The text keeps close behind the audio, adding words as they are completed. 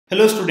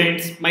Hello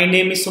students, my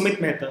name is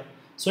Sumit Mehta.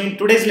 So in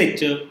today's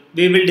lecture,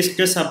 we will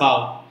discuss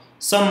about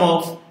some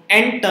of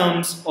n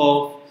terms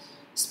of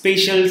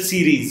spatial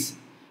series.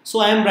 So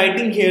I am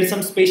writing here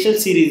some spatial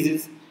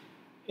series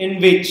in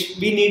which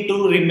we need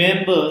to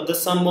remember the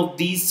sum of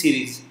these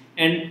series,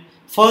 and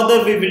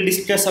further we will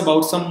discuss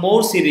about some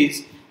more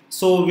series.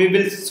 So we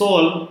will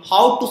solve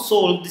how to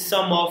solve the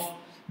sum of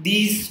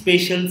these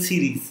spatial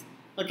series.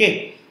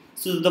 Okay,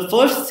 so the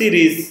first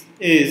series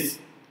is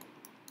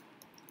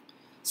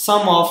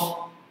sum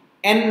of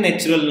n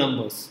natural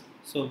numbers.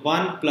 So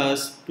 1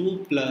 plus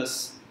 2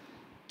 plus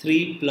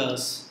 3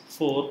 plus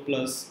 4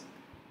 plus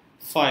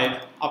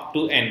 5 up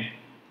to n.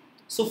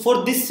 So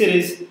for this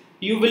series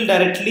you will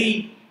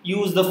directly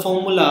use the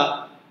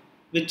formula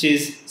which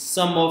is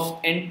sum of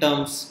n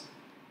terms,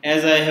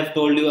 as I have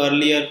told you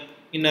earlier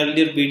in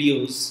earlier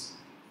videos,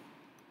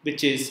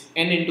 which is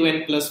n into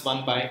n plus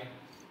 1 by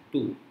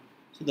 2.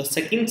 So the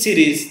second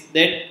series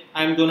that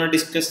I am going to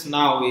discuss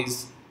now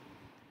is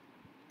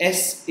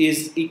S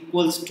is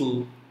equals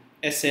to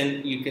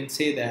Sn, you can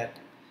say that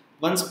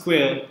 1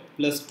 square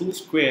plus 2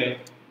 square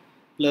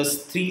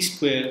plus 3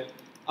 square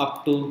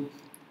up to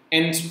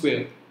n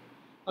square.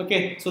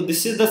 Okay, so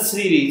this is the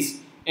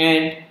series,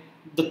 and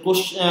the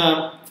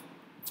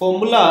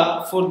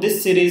formula for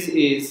this series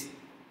is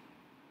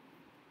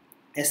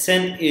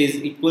Sn is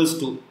equals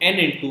to n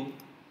into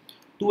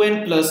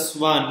 2n plus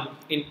 1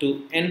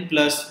 into n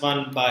plus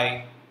 1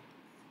 by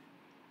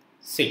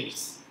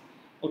 6.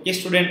 Okay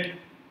student,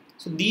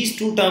 so these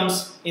two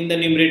terms in the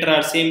numerator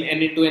are same,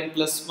 n into n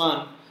plus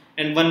 1,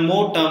 and one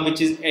more term which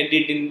is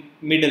added in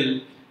middle,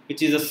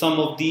 which is the sum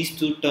of these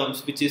two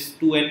terms, which is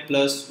 2n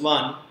plus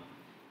 1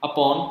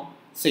 upon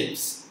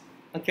 6.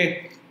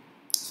 Okay,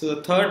 so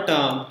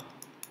the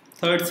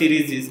third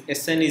series is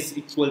Sn is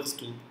equals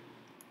to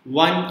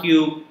 1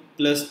 cube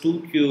plus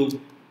 2 cube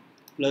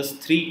plus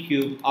 3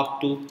 cube up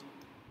to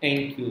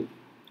n cube.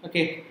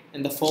 Okay,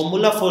 and the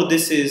formula for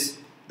this is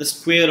the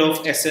square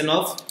of Sn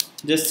of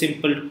just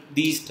simple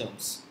these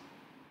terms.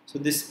 So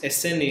this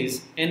Sn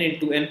is n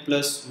into n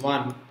plus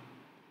 1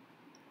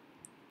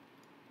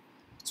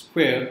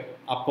 square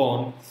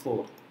upon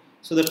 4.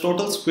 So the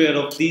total square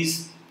of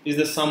these is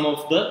the sum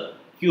of the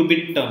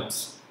cubic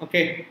terms.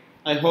 Okay,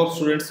 I hope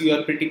students you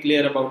are pretty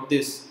clear about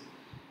this.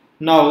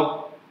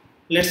 Now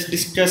let's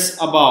discuss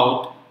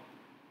about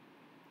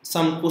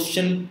some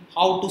question,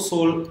 how to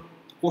solve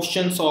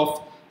questions of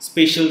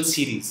spatial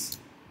series.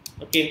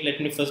 Okay,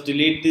 let me first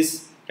delete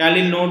this.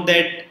 Kindly note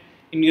that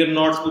in your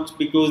notebooks,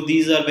 because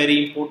these are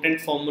very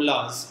important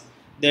formulas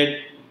that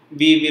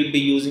we will be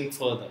using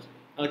further.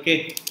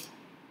 Okay,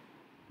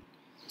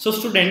 so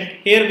student,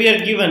 here we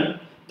are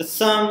given the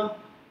sum,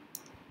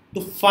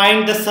 to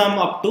find the sum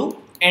up to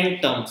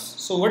n terms.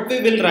 So what we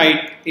will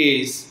write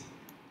is,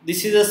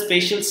 this is a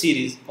spatial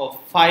series of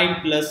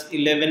 5 plus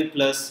 11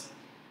 plus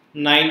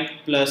 9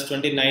 plus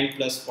 29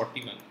 plus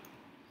 41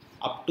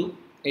 up to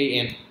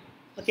an.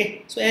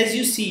 Okay, so as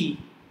you see,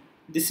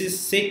 this is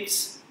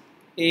 6,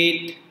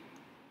 8,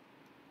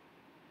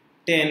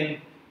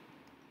 10,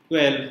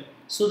 12.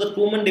 So the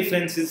common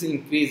difference is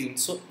increasing.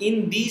 So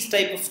in these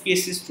type of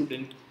cases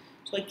student,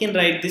 so I can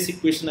write this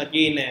equation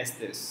again as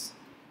this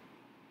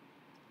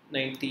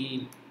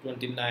 19,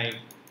 29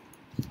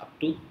 up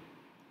to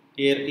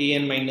here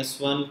an minus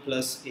 1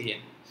 plus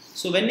an.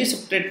 So when you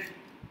subtract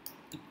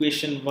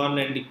equation 1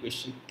 and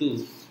equation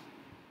 2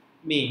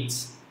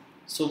 means,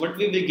 so what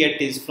we will get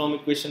is from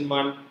equation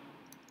 1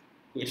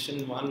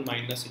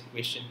 minus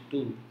equation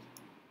 2,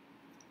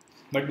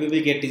 but we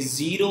will get is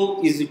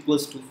 0 is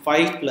equals to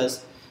 5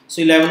 plus, so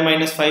 11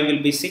 minus 5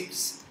 will be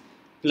 6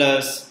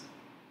 plus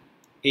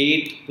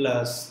 8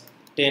 plus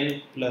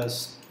 10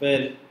 plus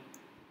 12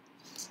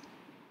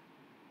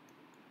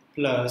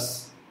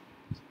 plus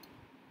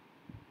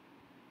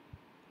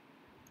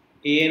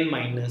an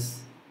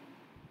minus,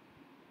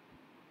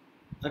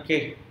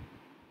 okay,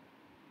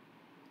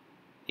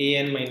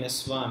 an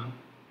minus 1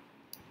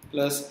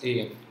 plus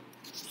an.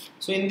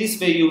 So in this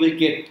way you will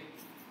get,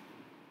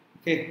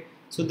 okay,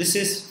 so this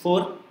is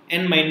for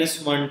n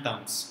minus 1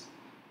 terms.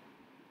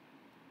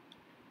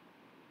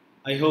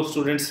 I hope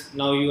students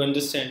now you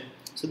understand.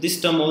 So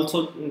this term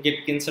also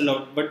get cancelled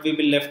out, but we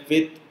will left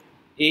with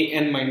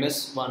an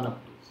minus 1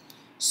 up to.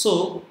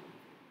 So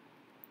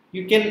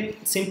you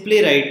can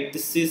simply write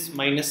this is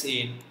minus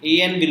an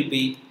will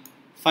be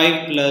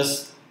 5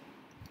 plus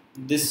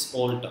this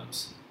all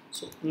terms.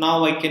 So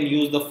now I can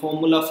use the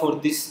formula for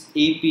this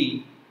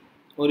AP,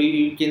 or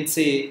you can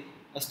say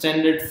a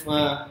standard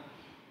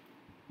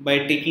by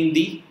taking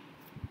the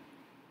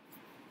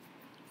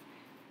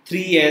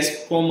 3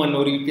 as common,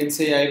 or you can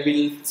say I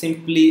will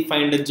simply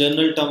find a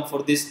general term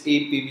for this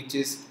AP, which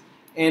is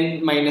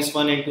n minus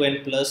 1 into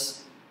n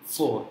plus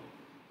 4.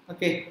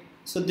 Okay,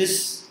 so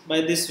this,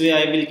 by this way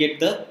I will get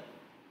the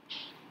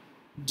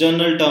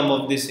general term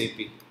of this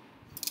AP.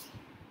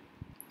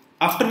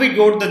 After we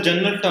got the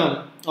general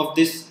term of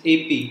this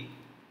AP,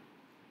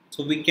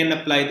 so we can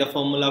apply the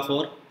formula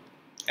for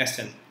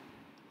Sn.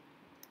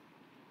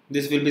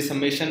 This will be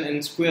summation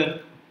n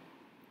square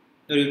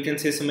or you can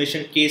say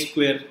summation k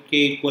square k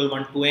equal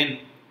 1 to n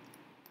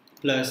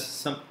plus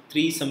some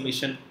 3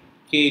 summation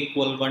k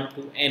equal 1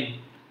 to n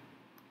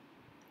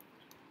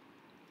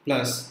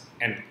plus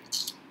n.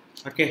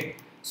 Okay,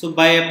 so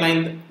by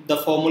applying the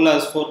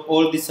formulas for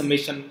all the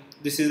summation,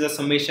 this is the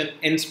summation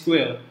n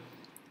square.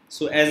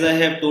 So as I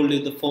have told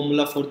you, the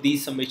formula for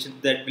these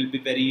summations that will be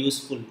very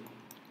useful.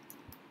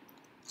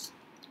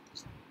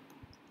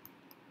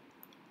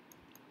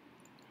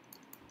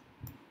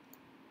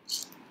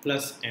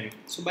 Plus n.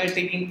 So by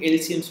taking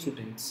LCM,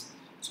 students,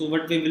 so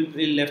what we will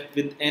be left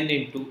with n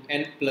into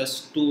n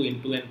plus 2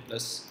 into n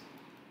plus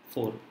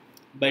 4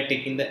 by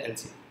taking the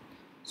LCM.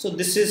 So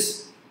this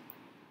is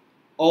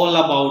all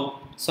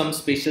about some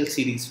special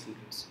series,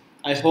 students.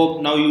 I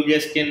hope now you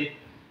guys can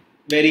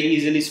very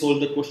easily solve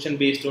the question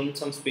based on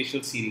some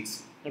special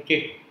series.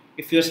 Okay,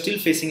 if you are still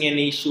facing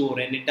any issue or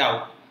any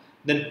doubt,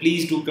 then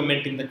please do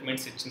comment in the comment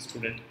section,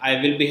 student. I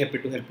will be happy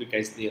to help you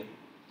guys there.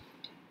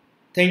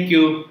 Thank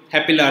you.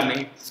 Happy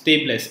learning.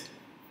 Stay blessed.